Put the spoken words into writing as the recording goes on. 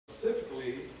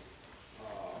specifically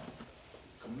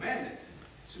commanded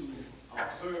to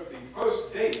observe the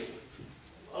first day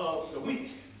of the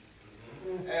week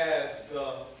as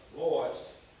the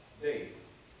Lord's Day,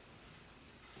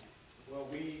 where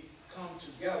we come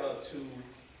together to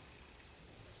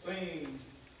sing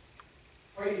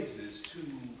praises, to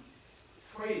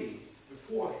pray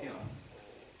before Him,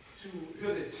 to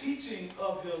hear the teaching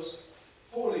of His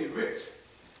Holy Writ,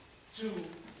 to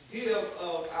give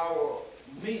of our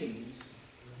means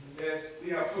as we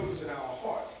have purpose in our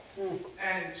hearts,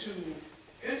 and to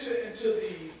enter into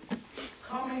the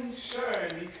coming,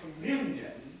 sharing the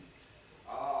communion,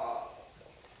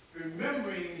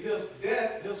 remembering His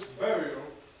death, His burial,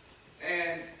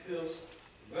 and His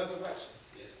resurrection.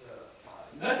 Yes, sir.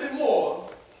 Nothing more,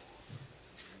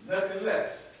 nothing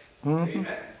less. Amen.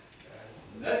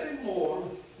 Nothing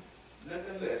more,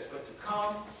 nothing less, but to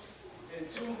come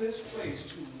into this place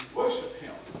to worship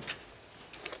Him with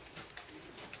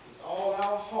all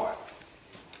our heart,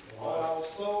 all our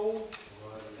soul,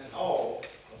 and all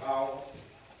of our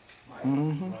might.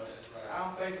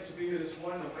 I'm thankful to be here this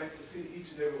morning. I'm thankful to see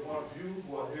each and every one of you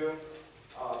who are here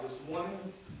this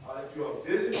morning. If you are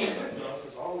visiting with us,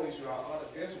 as always, you are our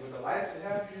honored guest. We're delighted to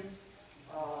have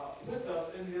you with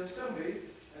us in the assembly.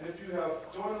 And if you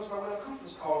have joined us by way of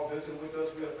conference call visiting with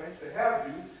us, we are thankful to have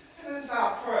you. And it is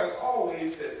our prayer, as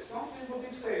always, that something will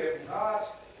be said from God's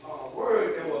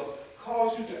word that will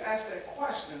cause you to ask that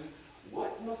question,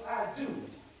 what must I do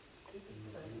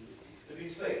to be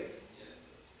saved?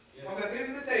 Because at the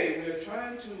end of the day, we are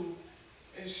trying to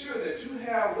ensure that you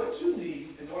have what you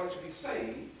need in order to be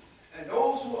saved. And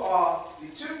those who are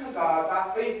the children of God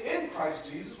by faith in Christ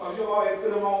Jesus, because you have already put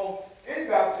them on in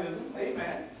baptism,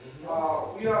 amen.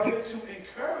 We are here to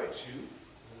encourage you,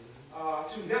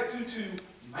 to help you to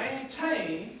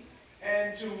maintain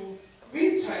and to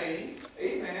retain,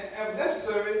 amen, if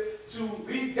necessary, to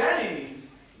regain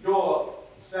your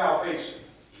salvation.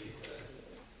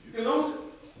 You can lose it.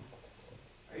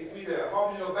 I hate to be there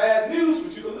offering your bad news,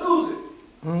 but you can lose it.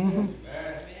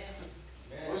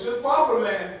 What's your profit,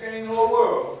 man, if you gain the whole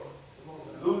world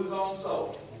and lose his own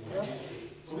soul?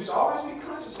 So we should always be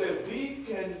conscious that we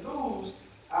can lose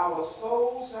our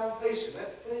soul salvation.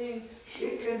 That thing,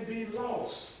 it can be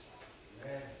lost.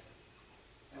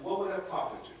 And what would that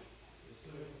profit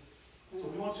you? So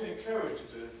we want to encourage you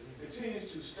to continue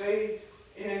to stay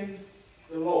in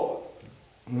the Lord.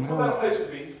 There's no better place to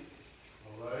be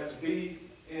than to be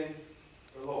in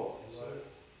the Lord.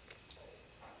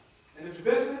 And if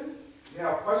you're visiting, you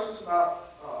have questions about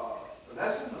the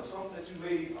lesson or something that you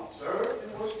may observe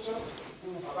in the worship service,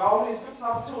 by all means, give us an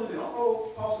opportunity. Don't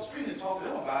go across the street and talk to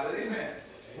them about it.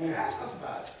 Amen. Ask us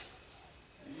about it.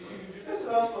 If you visit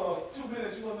us for 2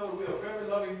 minutes, you will know that we are very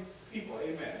loving people.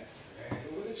 Amen.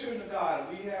 We're the children of God,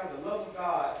 and we have the love of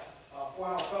God for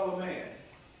our fellow man.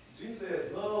 Jesus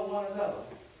said, love one another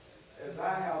as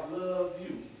I have loved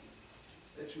you,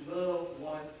 that you love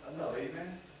one another.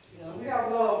 Amen. So we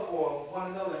have love for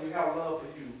one another, and we have love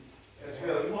for you as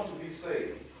well. We want to be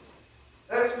saved.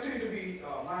 Let us continue to be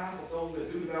mindful of those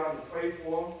that do down to pray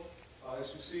for.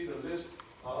 As you see the list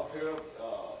up here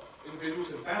of individuals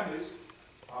and families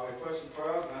requesting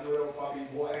prayers, and I know there will probably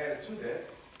be more added to that.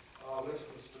 Let's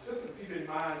specifically keep in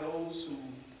mind those who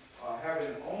are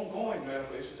having ongoing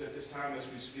medical issues at this time as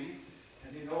we speak,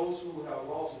 and then those who have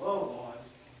lost loved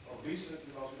ones of recent,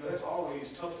 because that's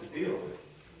always tough to deal with.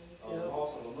 The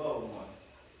loss of a loved one.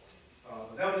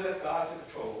 But nevertheless, God's in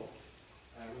control.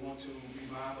 And we want to be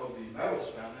mindful of the Meadows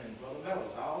family and Brother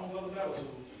Meadows. Our own Brother Meadows,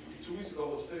 who 2 weeks ago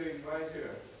was sitting right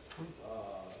here.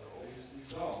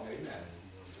 He's gone, amen.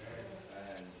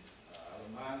 And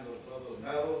I'm reminded of Brother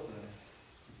Meadows, and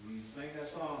we sing that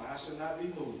song, I Should Not Be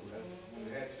Moved. That's when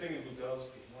we had to sing it with us.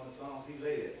 It's one of the songs he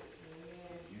led.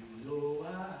 You know I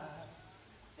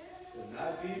should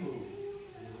not be moved.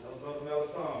 Brother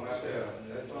Mel's song right there.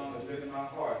 And that song has been in my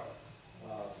heart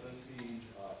since he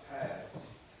passed.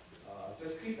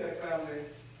 Just keep that family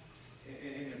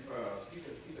in your prayers. Keep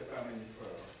that family in your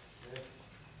prayers.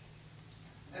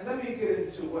 And let me get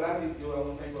into what I need to do. I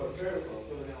want to thank Brother Perry for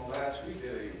filling in on last week. They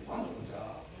did a wonderful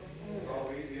job. As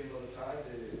always, he and Brother Ty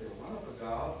did a wonderful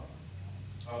job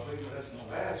of bringing the lesson on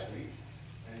last week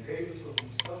and gave us some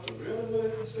stuff to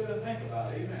really consider and think about.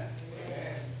 Amen.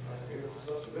 Gave us some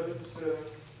stuff to really consider.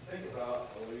 Think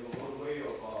about, you know, go the way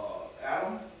of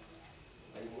Adam,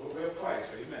 like go the way of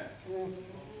Christ, amen. Go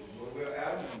the way of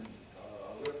Adam and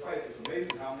the way of Christ. It's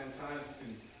amazing how many times you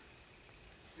can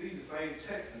see the same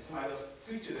text and somebody else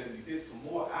preach it and you get some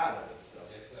more out of it. Stuff.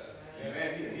 And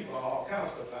man, he brought all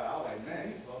kinds of stuff out. I was like, man,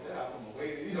 he brought that out from a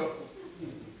way, you know,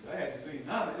 I hadn't seen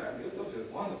none of that. It was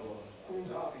just wonderful.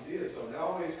 Good job, he did something. That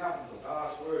always happens with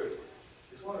God's word.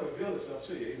 It's going to reveal itself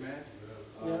to you, amen.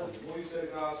 The more you study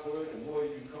God's word, the more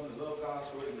you come to love God's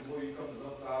word, and the more you come to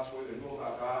love God's word and know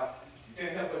about God, you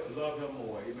can't help but to love him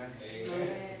more, amen. You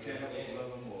can't help but to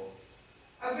love him more.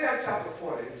 Isaiah chapter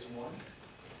 40 this morning.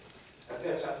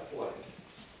 Isaiah chapter 40.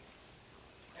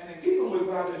 And in keeping with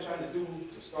what I've been trying to do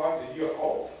to start the year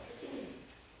off,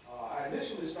 I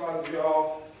initially started the year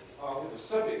off with the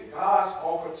subject, God's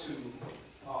offer to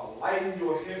lighten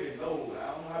your heavy load.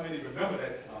 I don't know how many remember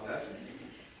that lesson.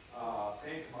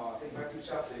 Came from, I think, Matthew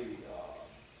chapter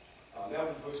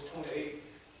 11, verse 28,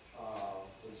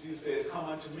 where Jesus says, come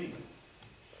unto me.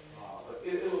 But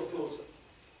it was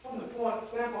from the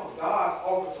standpoint of God's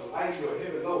offer to lighten your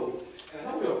heavy load. And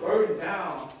I know you're burdened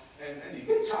down, and you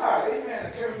get tired, amen,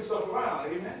 and carrying stuff around,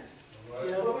 amen. Right. But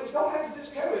you don't have to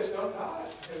just carry stuff. God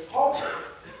has offered.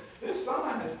 His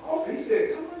son has offered. He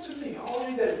said, come unto me, all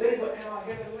you that labor and are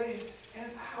heavy laden,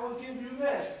 and I will give you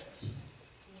rest.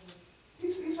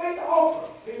 He's made the offer.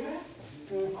 Amen.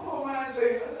 I don't mind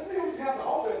saying, let me have to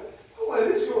offer. I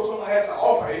want to show someone has to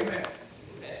offer. Amen.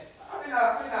 I may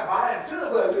not buy into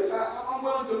it, but at least I'm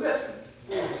willing to listen.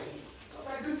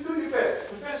 Okay, do your best.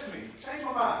 Convince me. Change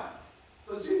my mind.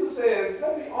 So Jesus says,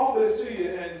 let me offer this to you,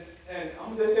 and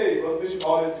I'm going to just tell you, Brother Bishop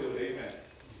bought into it. Amen.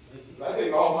 I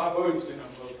take all my burdens to him,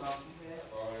 Brother Thompson.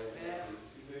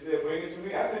 He said, bring it to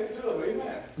me. I take it to him.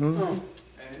 Amen.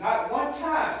 And not one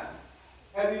time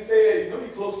has he said, you know you're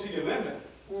close to your limit.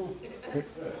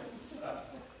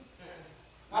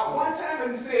 Not one time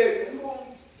has he said, you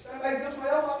won't stand like this,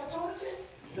 somebody else opportunity?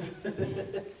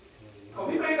 Because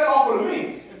he made that offer to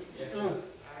me.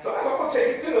 So I'm going to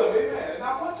take it to him, amen. And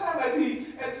not one time has he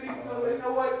said, you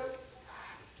know what?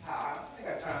 I ain't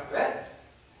got time for that.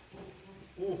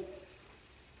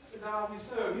 That's the God we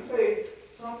serve. He said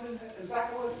something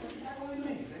exactly what he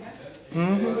means,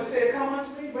 amen. So he said, come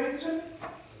unto me, bring it to me.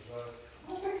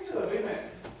 I'm going to take it to him, amen.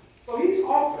 So he's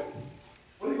offered.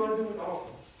 What are you going to do with the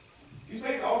offer? He's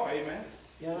made the offer, amen.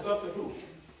 Yeah. It's up to who?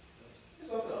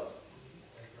 It's up to us.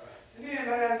 And then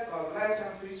the last time I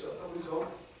preached a couple weeks ago,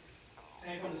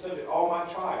 came from the subject, all my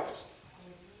trials.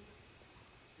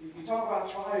 We talk about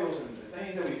trials and the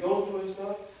things that we go through and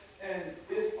stuff, and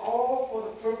it's all for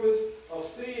the purpose of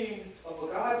for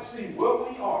God to see where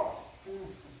we are.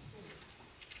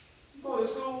 You go to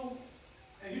school,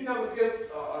 and you never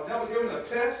given a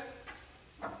test,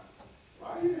 why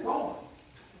are you going?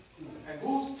 And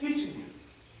who's teaching you?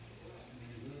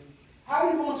 How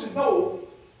are you going to know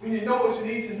when you know what you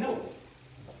need to know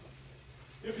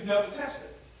if you never tested?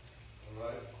 All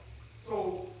right.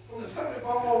 So from the subject of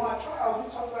all my trials,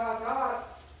 we talk about how God,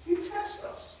 he tests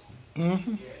us.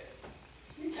 Mm-hmm.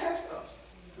 He tests us.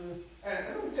 Mm-hmm. And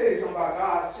let me tell you something about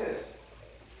God's test.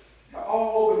 It's an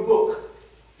all open book.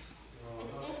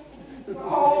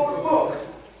 All over the book.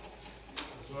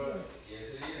 Yes,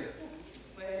 it is.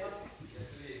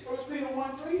 1 Peter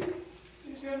 1:3,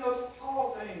 he's given us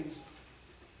all things.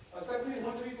 2 Peter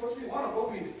 1:3, 1 Peter 1, I'll go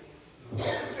read it.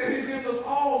 He said he's given us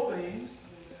all things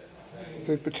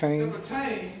that pertain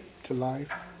to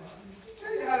life.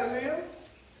 Tell you how to live.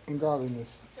 And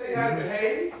godliness. Tell you how to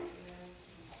behave.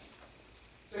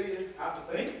 Tell you how to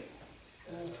think.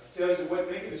 Tells you what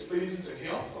thinking is pleasing to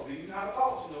him. Or he's not a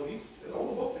false. You know, it's all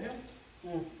the book to him.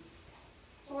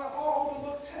 So an all over the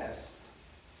book test.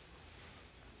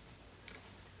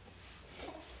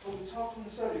 So we talk from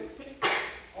the subject,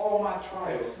 all my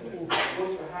trials, and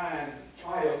what's behind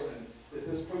trials and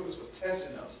his purpose for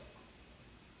testing us,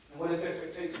 and what his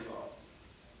expectations are.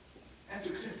 And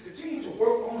to continue to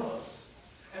work on us.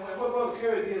 And what Brother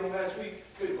Kerry did on last week,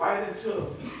 fit right into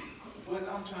what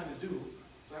I'm trying to do.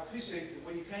 So I appreciate the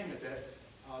way he came at that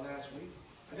last week.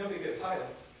 I never did get a title.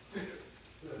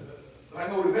 But I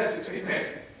know the message, amen.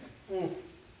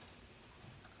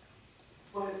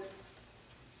 But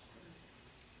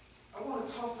I want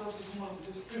to talk to us this morning for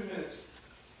just a few minutes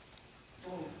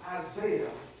from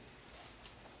Isaiah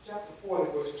chapter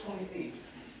 40, verse 28.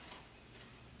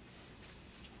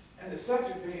 And the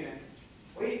subject being,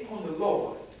 wait on the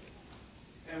Lord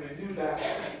and renew thy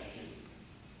strength.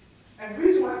 And the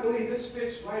reason why I believe this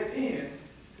fits right in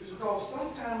is because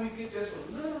sometimes we get just a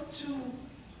little too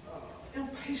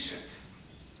impatient.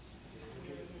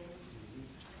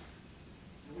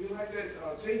 We like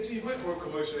that J.G. Whitworth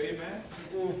commercial, amen?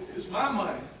 It's my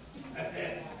money.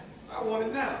 I want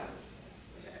it now.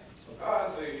 So God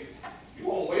say, you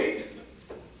won't wait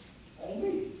on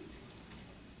me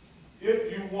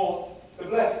if you want the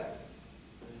blessing.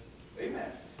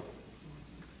 Amen.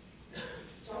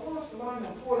 So I want us to learn the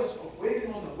importance of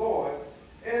waiting on the Lord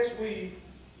as we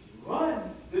run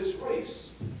this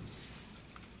race.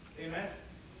 Amen.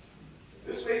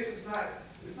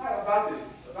 not about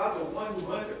the one who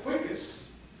runs the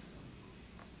quickest,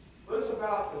 but it's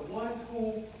about the one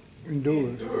who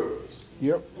endures.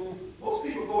 Yep. Most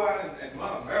people go out and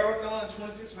run a marathon,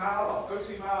 26 mile or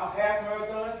 13-mile half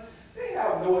marathon. They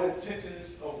have no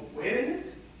intentions of winning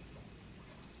it.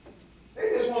 They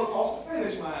just want to cross the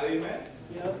finish line, amen?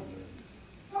 Yep.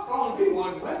 Not going to be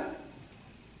one winner.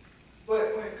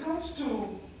 But when it comes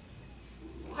to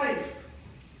life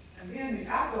and then the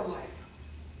afterlife,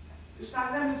 it's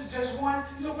not limited to just one.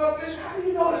 You say, well, Bishop, how do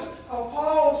you know this?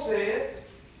 Paul said,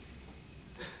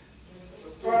 it's a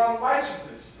crown of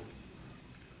righteousness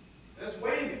that's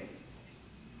waiting.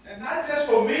 And not just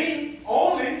for me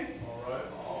only. All right.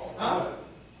 Huh?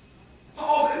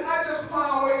 Paul said, it's not just a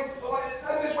crown waiting, it's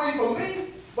not just waiting for me,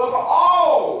 but for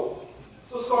all.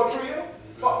 So Scartria,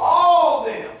 for all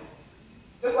them.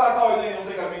 Just like I call your name, don't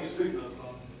think I mean you sleeping or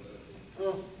something.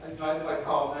 I just like to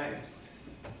call names.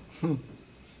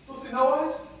 So see,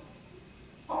 notice,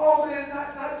 Paul said,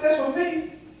 not just for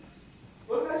me,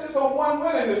 but not just for one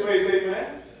winner in this race,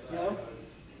 amen. Yeah.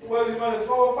 Whether you run as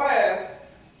far or fast,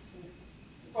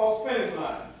 cross the finish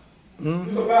line.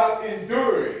 It's about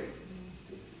enduring.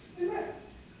 Amen.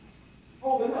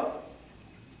 Holding up.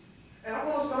 And I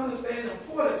want us to understand the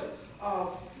importance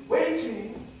of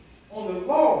waiting on the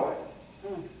Lord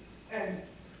and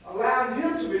allowing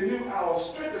Him to renew our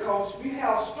strength, because we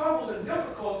have struggles and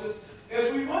difficulties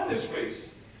as we run this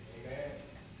race. Amen.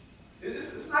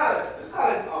 It's not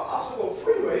an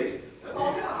obstacle-free race. There's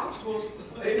all kind of obstacles.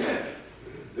 Amen.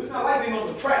 It's not like being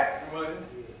on the track and running.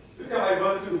 It's kind of like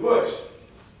running through the bush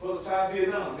all the time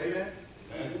Vietnam. Amen.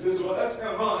 Well, that's kind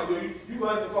of fun. You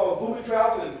run across booby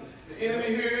traps and the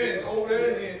enemy here and over there,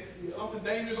 and then something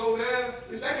dangerous over there.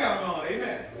 It's that kind of fun.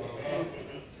 Amen.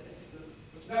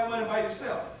 It's not running by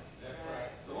yourself.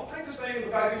 So don't think this thing is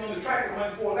about getting on the track and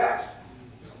running 4 laps.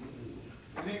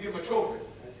 And then you get my trophy.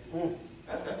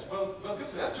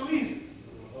 That's too easy.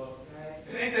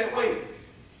 It ain't that way.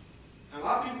 And a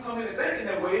lot of people come in and thinking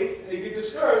that way, and they get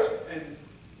discouraged, and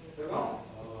they're gone.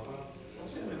 Don't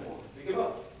see them anymore. They give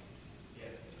up.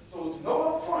 So to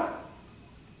know up front,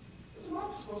 there's some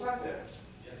obstacles out there.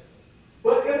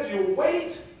 But if you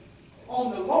wait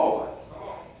on the Lord,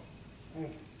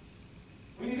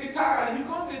 when you get tired, and you're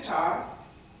going to get tired,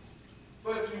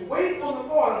 but if you wait on the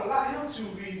Lord and allow Him to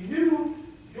renew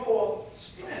your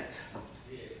strength,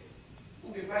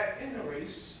 you'll get back in the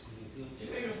race. You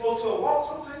may even slow to a walk,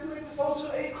 sometimes you may even slow to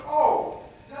a crawl.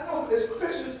 And I know as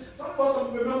Christians, some of us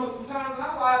don't remember sometimes in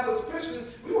our lives as Christians,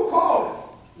 we were crawling.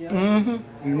 Yeah.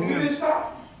 We didn't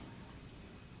stop.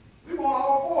 We were on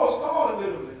all fours crawling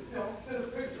literally, physical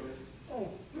victory.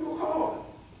 We were crawling.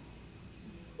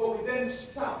 But we didn't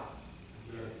stop.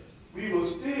 We were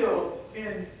still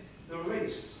in the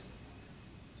race.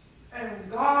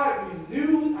 And God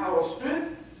renewed our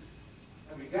strength,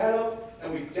 and we got up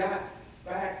and we got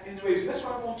back in the race. That's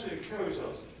why I want to encourage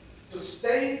us to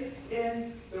stay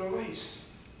in the race.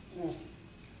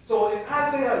 So in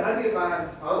Isaiah, and I did find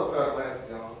my other pair of glasses,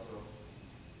 y'all, so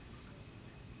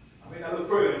I may not look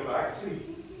pretty, but I can see.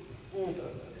 I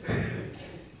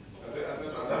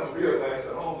have a real glass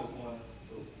at home this morning.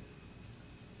 So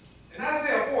in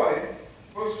Isaiah 40,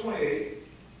 verse 28,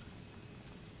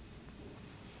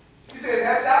 he says,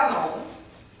 hast thou known,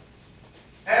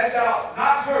 hast thou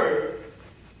not heard,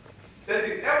 that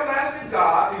the everlasting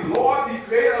God, the Lord, the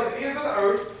creator of the ends of the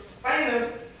earth,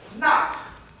 fainteth not.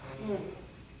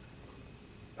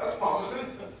 That's promising.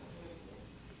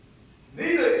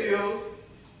 Neither is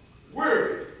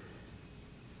weary.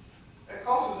 That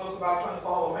cautions us about trying to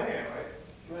follow man,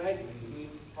 right? Right.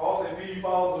 Paul said, be ye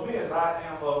followers of me as I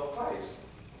am of Christ.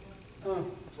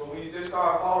 But when you just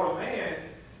start following man,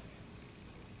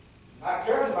 not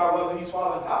caring about whether he's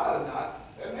following God or not,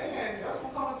 that man, there's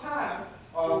going to come a time,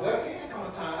 or there can come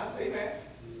a time, amen,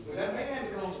 when that man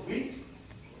becomes weak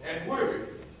and weary.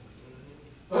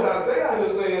 But Isaiah here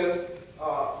says,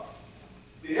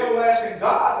 the everlasting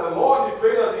God, the Lord, the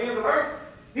creator of the ends of the earth,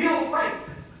 He don't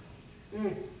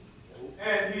faint.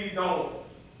 And He don't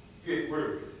get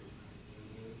weary.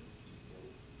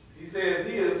 He says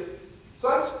He is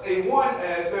such a one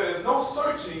as there is no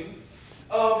searching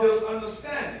of His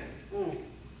understanding.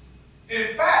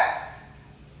 In fact,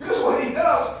 here's what He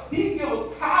does. He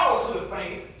gives power to the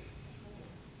faint,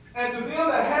 and to them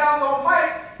that have no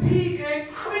might, He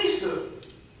increases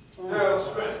their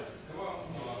strength.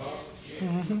 My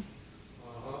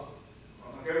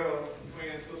girl,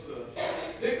 friend, Sister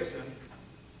Dickerson,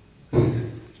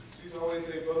 she's always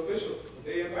say, Brother Bishop,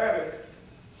 the day of battle,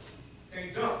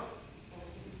 can't jump.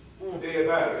 The day of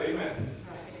battle, amen.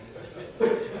 I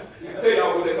tell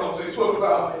y'all what that conversation was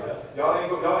about. Y'all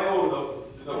ain't old enough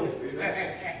to know.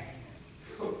 Amen.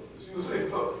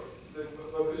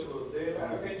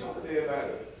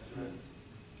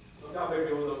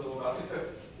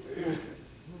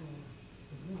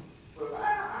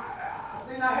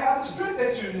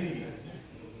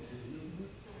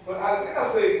 But Isaiah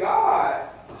say, God,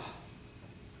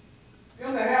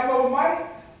 him that have no might,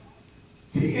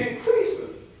 he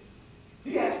increaseth.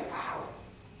 He has the power,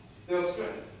 their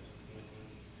strength.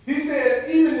 He said,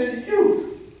 even the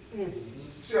youth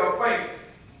shall faint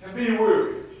and be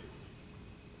weary.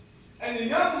 And the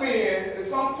young men, at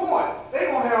some point,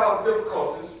 they're going to have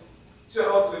difficulties,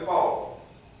 shall ultimately fall.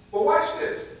 But watch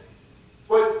this.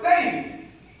 But they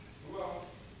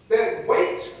that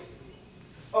wait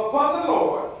upon the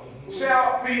Lord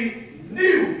shall be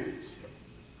new.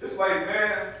 It's like,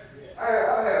 man, I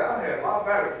had a lot of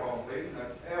battery phones lately, and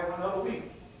I had one other week.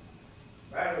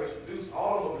 Battery was produced,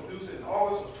 all of them were produced in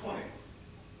August of 20.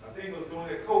 I think it was during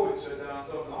that COVID shutdown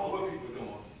stuff, and I don't know what people were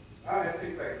doing. I had to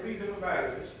take back 3 different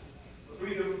batteries for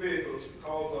 3 different vehicles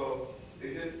because of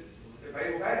they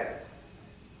made them bad.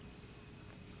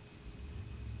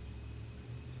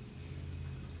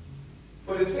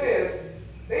 But it says,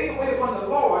 they that wait upon the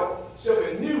Lord shall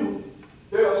renew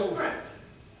their strength.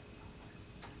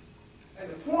 And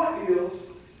the point is,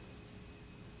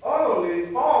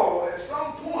 utterly fall at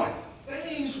some point.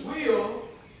 Things will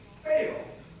fail.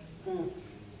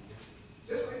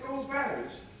 Just like those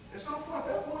batteries. At some point,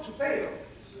 they're going to fail.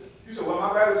 You say, well,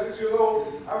 my battery's 6 years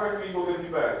old, I recommend you go get a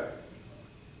new battery.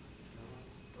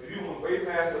 But you want to wait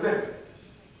past the limit.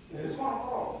 And it's going to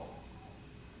fall.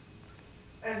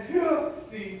 And here,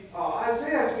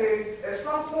 Isaiah says, at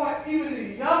some point, even the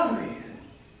young men,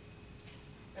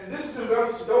 and this is in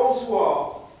reference to those who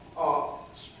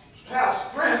have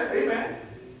strength, amen.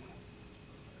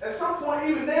 At some point,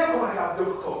 even they're going to have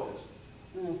difficulties.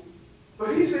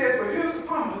 But he says, but here's the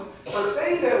promise, but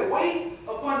they that wait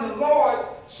upon the Lord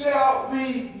shall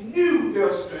renew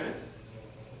their strength.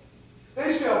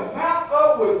 They shall mount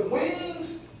up with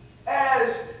wings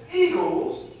as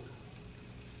eagles.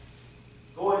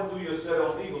 Go ahead and do your study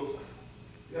on eagles.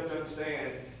 You have to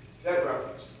understand that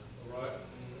reference. All right.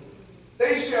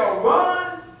 They shall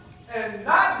run and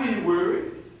not be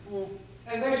weary,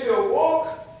 and they shall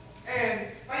walk and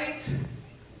faint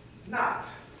not.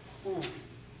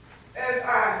 As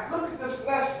I look at this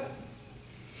lesson,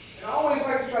 and I always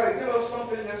like to try to give us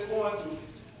something that's going to,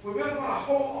 we're really going to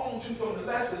hold on to from the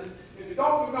lesson. If you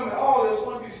don't remember at all, there's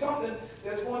going to be something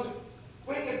that's going to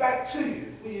bring it back to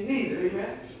you when you need it,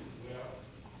 amen?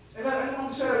 And I'm going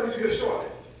to share that with you here shortly,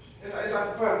 as I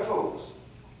prepare to close.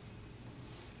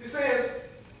 It says,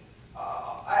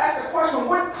 I asked the question,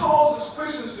 what causes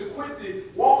Christians to quit the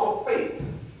walk of faith?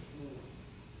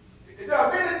 There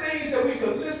are many things that we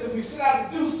could list if we set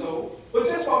out to do so, but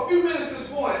just for a few minutes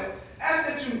this morning, ask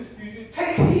that you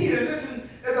take heed and listen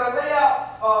as I lay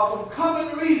out some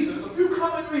common reasons, a few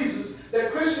common reasons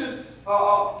that Christians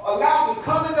are allowed to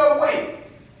come in their way,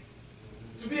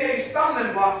 to be a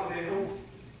stumbling block for them,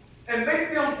 and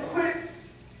make them quit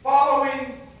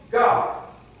following God.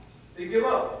 They give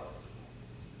up.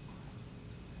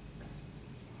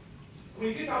 When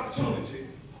you get the opportunity,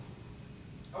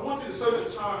 I want you to search a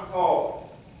term called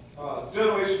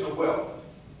generational wealth.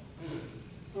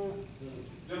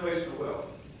 Generational wealth.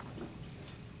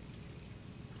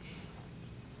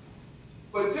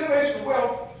 But generational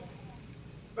wealth,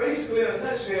 basically in a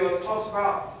nutshell, talks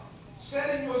about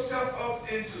setting yourself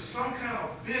up into some kind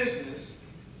of business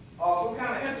or some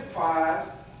kind of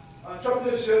enterprise,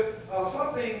 entrepreneurship,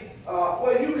 something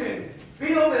where you can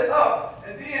build it up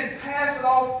and then pass it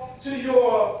off to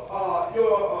your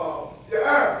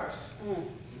heirs.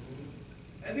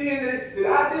 And then the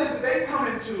ideas that they come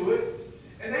into it,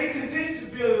 and they continue to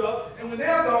build it up, and when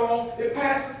they're gone, it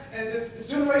passes, and it's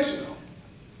generational.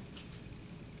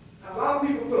 Now, a lot of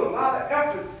people put a lot of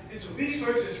effort into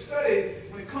research and study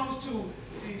when it comes to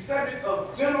the subject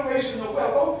of generational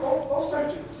wealth. Go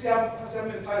search it. See how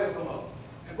many titles come up.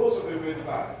 And books have been written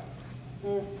about it.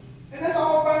 And that's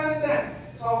all fine and dandy.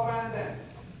 It's all fine and dandy.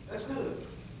 That's good.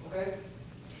 Okay?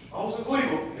 As long as it's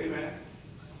legal. Amen.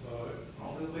 As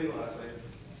long as it's legal, I say.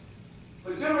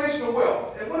 But generational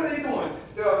wealth. And what are they doing?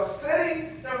 They're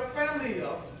setting their family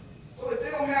up so that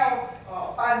they don't have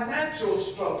financial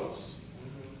struggles.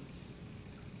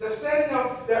 They're setting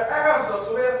up their heirs up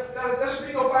so there should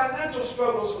be no financial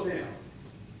struggles for them.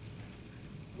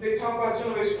 They talk about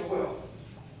generational wealth.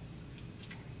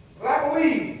 But I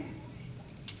believe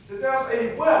that there's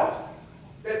a wealth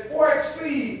that far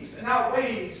exceeds and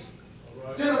outweighs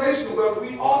generational wealth that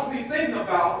we ought to be thinking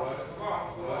about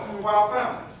for our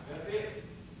families.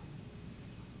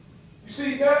 You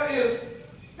see, there is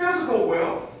physical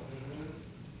wealth,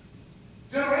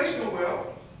 generational wealth.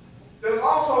 There's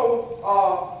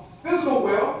also physical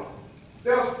wealth.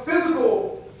 There's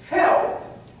physical health.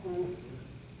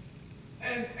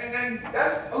 And then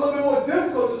that's a little bit more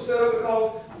difficult to set up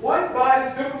because one body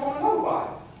is different from another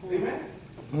body. Amen?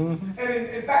 And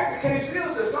in fact, the case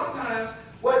is that sometimes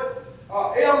what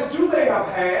ailment you may have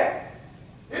had,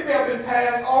 it may have been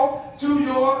passed off to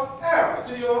your era,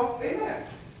 to your, amen,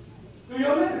 to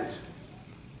your lineage.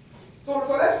 So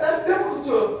that's difficult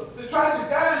to try to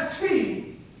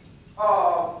guarantee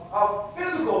a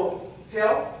physical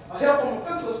health, a health from a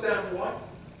physical standpoint.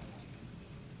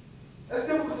 That's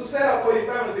difficult to set up for your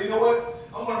family. Say, you know what?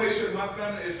 I'm going to make sure that my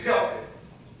family is healthy.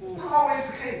 It's not always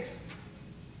the case.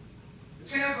 The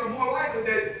chances are more likely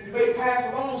that you may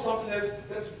pass along something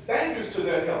that's dangerous to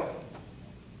their health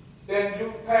than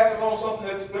you pass along something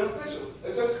that's beneficial.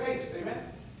 That's just the case. Amen?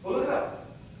 Well, look up.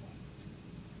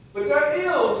 But there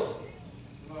is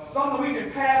something we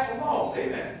can pass along,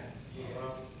 amen,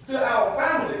 to our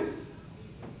families.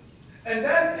 And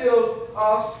that is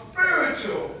our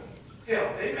spiritual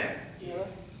health, amen. Yeah.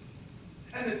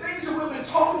 And the things that we've been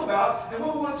talking about, and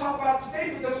what we want to talk about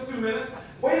today for just a few minutes,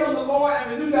 wait on the Lord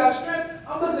and renew thy strength.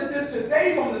 I'm looking at this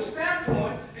today from the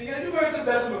standpoint, and yeah, you've heard this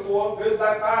lesson before. It was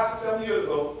like 5, 6, 7 years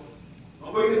ago.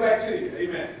 I'm bringing it back to you,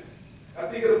 amen. I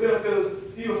think it'll benefit us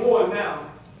even more now,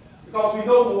 because we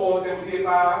know more than we did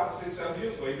 5, 6, 7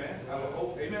 years ago, amen. I would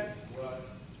hope, amen. Right.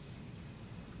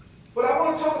 But I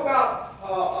want to talk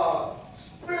about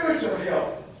spiritual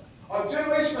health, or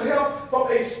generational health from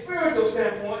a spiritual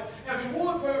standpoint. And if you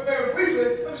would, very, very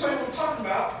briefly, let me show you what I'm talking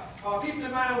about. Keeping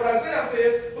in mind what Isaiah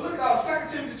says, but look at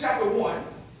 2 Timothy chapter 1.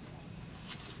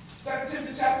 2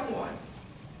 Timothy chapter 1.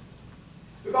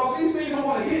 Because these things I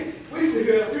want to hit briefly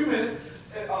here in a few minutes,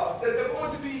 that they're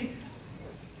going to be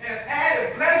an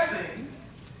added blessing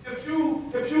if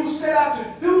you set out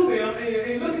to do them and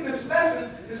you look at this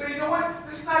lesson and say, you know what,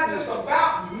 it's not just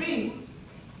about me.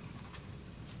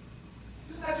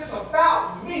 It's not just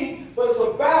about me, but it's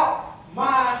about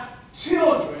my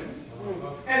children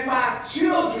and my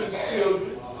children's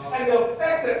children and the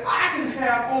effect that I can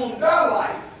have on their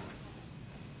life.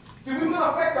 See, we're going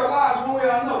to affect their lives one way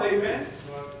or another, amen?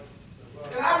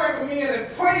 And I recommend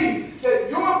and pray that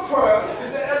your prayer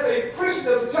is that as a Christian,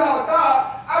 as a child of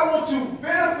God, I want to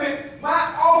benefit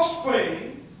my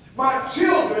offspring, my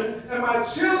children, and my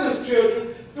children's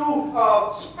children through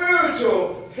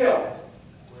spiritual health.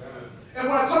 And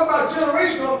when I talk about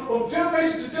generational, from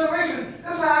generation to generation,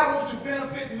 that's how I want to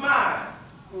benefit mine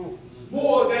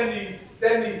more than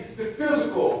the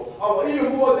physical, or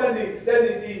even more than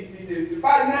the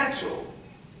financial.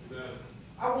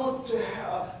 I want to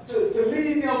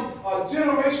lead them a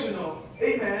generational,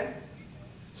 amen,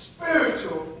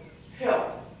 spiritual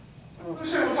health. Let me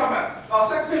show you what I'm talking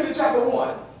about. 2 Timothy chapter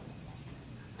 1.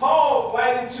 Paul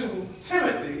writing to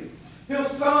Timothy, his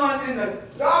son in the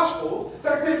gospel, 2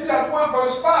 Timothy chapter 1,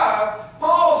 verse 5,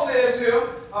 Paul says here,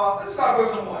 let's start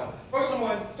verse number 1. Verse number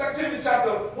 1, 2 Timothy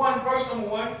chapter 1, verse number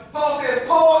 1, Paul says,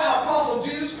 Paul, an apostle of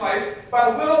Jesus Christ,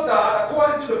 by the will of God,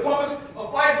 according to the promise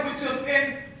of life which is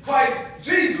in Christ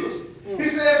Jesus, he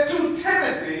says to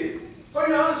Timothy, so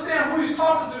you understand who he's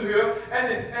talking to here,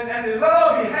 and the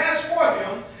love he has for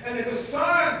him, and the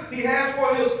concern he has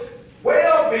for his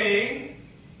well-being,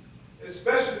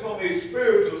 especially from a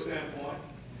spiritual standpoint.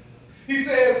 He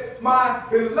says, my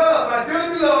beloved, my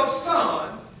dearly beloved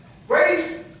son,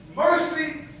 grace,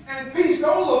 mercy, and peace,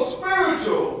 those are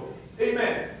spiritual.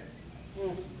 Amen.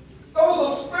 Those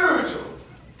are spiritual.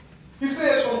 He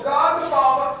says, from God the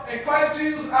Father and Christ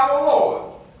Jesus our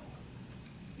Lord.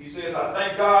 He says, I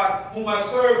thank God whom I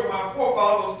serve from my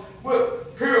forefathers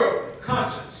with pure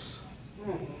conscience,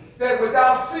 that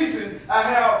without ceasing I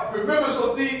have remembrance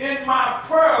of thee in my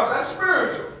prayers. That's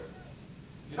spiritual.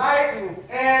 Night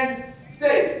and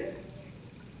day.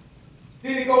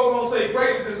 Then he goes on to say,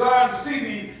 greatly desiring to see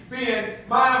thee, being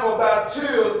mindful of thy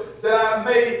tears, that I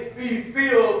may be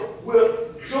filled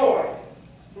with joy.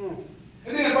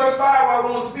 And then in verse 5, where I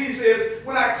want us to be, he says,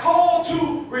 when I call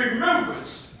to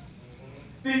remembrance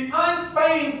the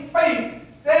unfeigned faith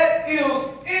that is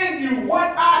in you,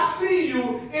 what I see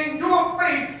you in your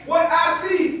faith, what I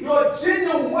see, your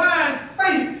genuine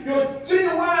faith, your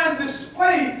genuine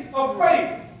display of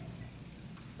faith.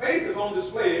 Faith is on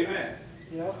display, amen.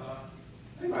 Yeah.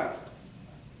 Think about it.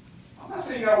 I'm not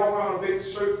saying you got to walk around with a big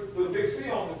shirt with a big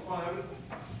C on the front of it.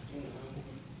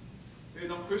 There's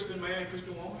no Christian man,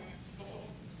 Christian woman.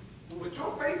 But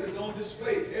your faith is on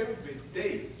display every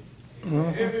day.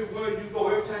 Everywhere you go,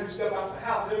 every time you step out the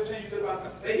house, every time you get out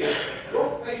the bed,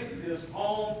 your faith is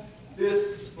on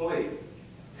display.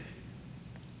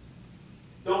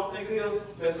 Don't think it is?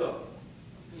 Mess up.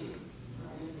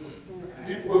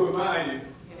 People will remind you.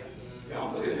 Yeah,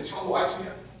 I'm looking at y'all watching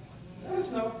you. Let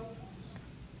us know.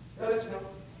 Let us know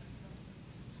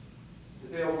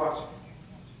that they are watching.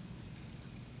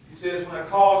 He says, when I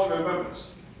call to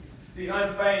remembrance the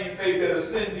unfeigned faith that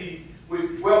is in thee,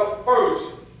 which dwelt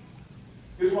first.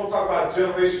 Here's what I'm talking about: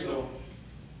 generational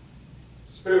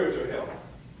spiritual health.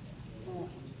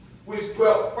 Which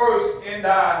dwelt first in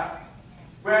thy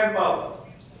grandmother,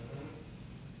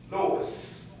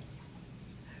 Lois,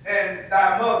 and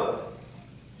thy mother,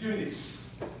 Eunice.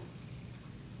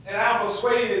 And I'm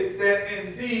persuaded that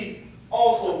in thee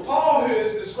also. Paul here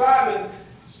is describing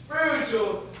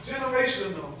spiritual,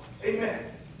 generational, amen,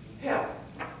 health.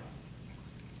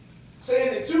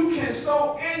 Saying that you can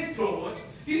so influence.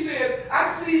 He says,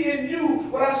 I see in you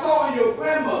what I saw in your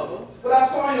grandmother, what I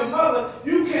saw in your mother.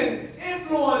 You can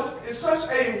influence in such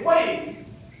a way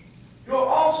your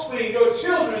offspring, your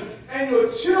children, and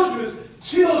your children's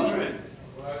children.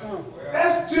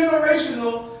 That's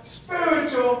generational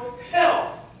spiritual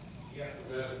health.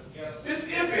 It's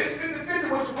 50-50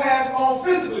 what you pass on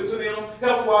physically to them,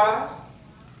 health-wise.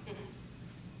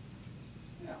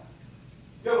 Yeah.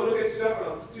 You ever look at yourself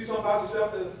or see something about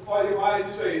yourself that's part of your body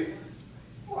and you say,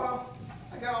 well,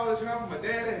 I got all this hair from my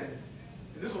daddy, and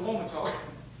this is a woman talking.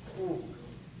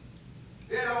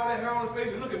 Dad, all that hair on his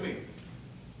face, and look at me.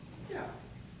 Yeah.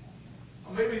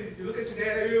 Or maybe you look at your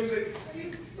dad and say, hey,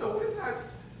 you know, it's not,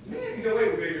 men can get away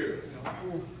with baby hair. You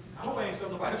know? I hope I ain't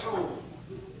stuff nobody told.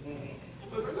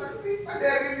 But like, my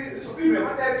dad gave me, this is a female,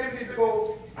 my dad gave me big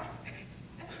old,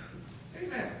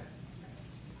 amen.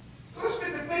 So it's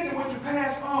 50-50 what you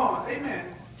pass on,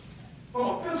 amen, from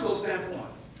a physical standpoint.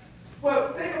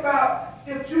 But think about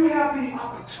if you have the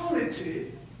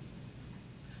opportunity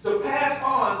to pass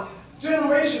on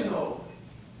generational,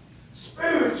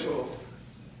 spiritual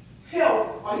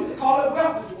health, or you can call it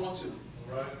wealth if you want to.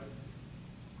 Right.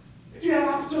 If you have an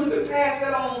opportunity to pass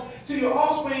that on to your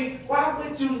offspring, why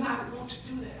would you not want to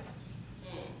do that?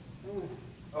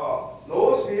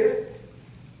 Lois did.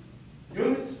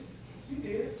 Eunice, she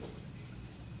did.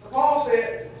 Paul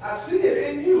said, I see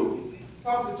it in you.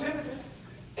 Talking to Timothy.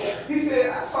 He said,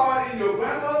 I saw it in your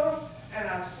grandmother, and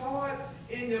I saw it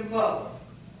in your mother.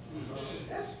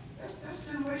 That's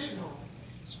generational,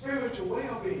 spiritual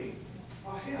well-being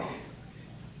or health.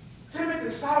 Timothy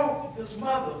saw his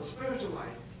mother's spiritual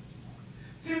life.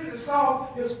 Timothy saw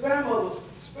his grandmother's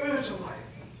spiritual life.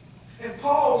 And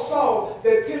Paul saw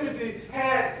that Timothy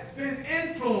had been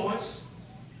influenced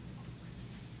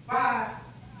by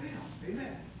them.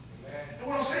 Amen. And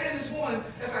what I'm saying this morning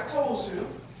as I close here,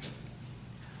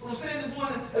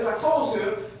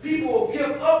 people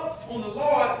give up on the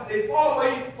Lord, they fall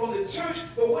away from the church,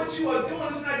 but what you are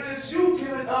doing is not just you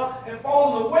giving up and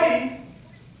falling away.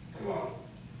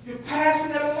 You're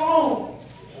passing it along.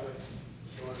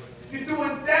 You're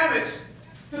doing damage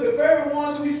to the very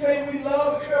ones we say we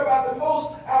love and care about the most,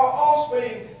 our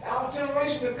offspring, our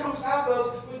generation that comes after us.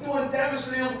 We're doing damage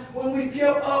to them when we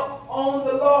give up on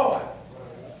the Lord.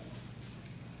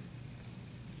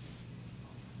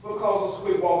 We'll cause us a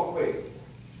quick walk of faith.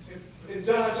 In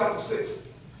John chapter 6,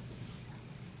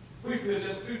 briefly,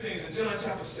 just a few things in John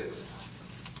chapter 6.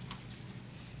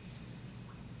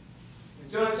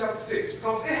 In John chapter 6,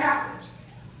 because it happens.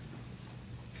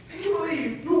 Can you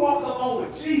believe you walking along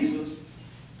with Jesus,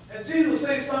 and Jesus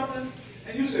says something,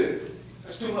 and you say,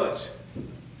 that's too much?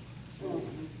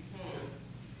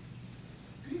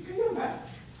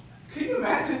 Can you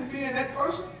imagine being that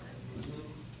person?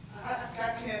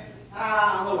 I can't.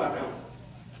 I don't know about that one.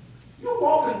 You're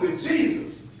walking with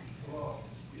Jesus.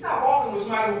 You're not walking with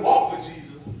somebody who walked with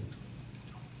Jesus.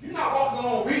 You're not walking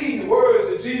along reading the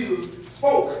words that Jesus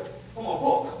spoke from a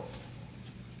book.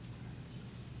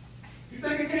 You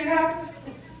think it can't happen?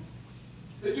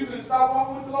 That you can stop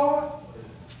walking with the Lord?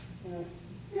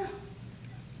 Yeah.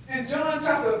 In John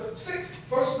chapter 6,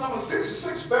 verse number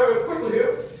 6 very quickly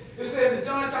here, it says in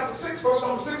John chapter 6, verse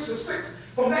number 6,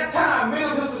 from that time, many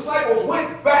of his disciples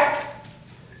went back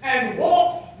and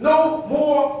walked no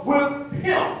more with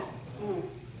him.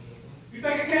 You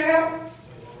think it can't happen?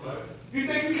 You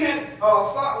think you can't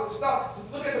stop to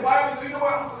look at the Bible and say, you know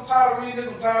what, I'm tired of reading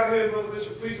this, I'm tired of hearing Brother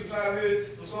Bishop preach, I'm tired of hearing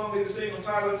the song they sing, I'm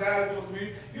tired of the guys doing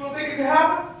community. You don't think it can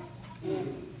happen?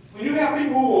 When you have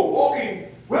people who are walking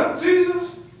with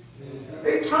Jesus,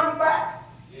 they turn back.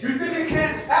 You think it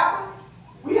can't happen?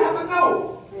 We have to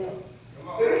know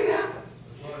that it can happen.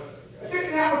 If it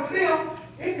can happen to them,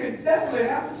 it can definitely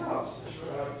happen to us.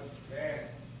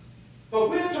 But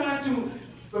we're trying to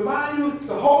remind you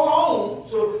to hold on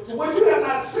to what you have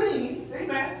not seen.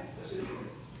 Amen.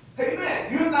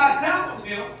 Amen. You have not handled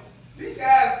him. These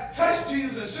guys touched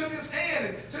Jesus and shook his hand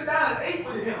and sat down and ate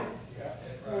with him.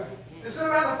 And sat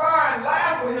around the fire and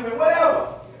laughed with him and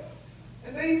whatever.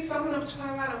 And then some of them turned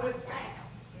around and went back.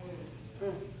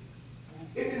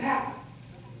 It can happen.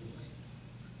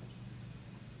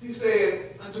 he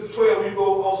said, unto the 12 you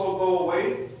go also go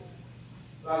away.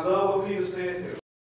 I love what Peter said here.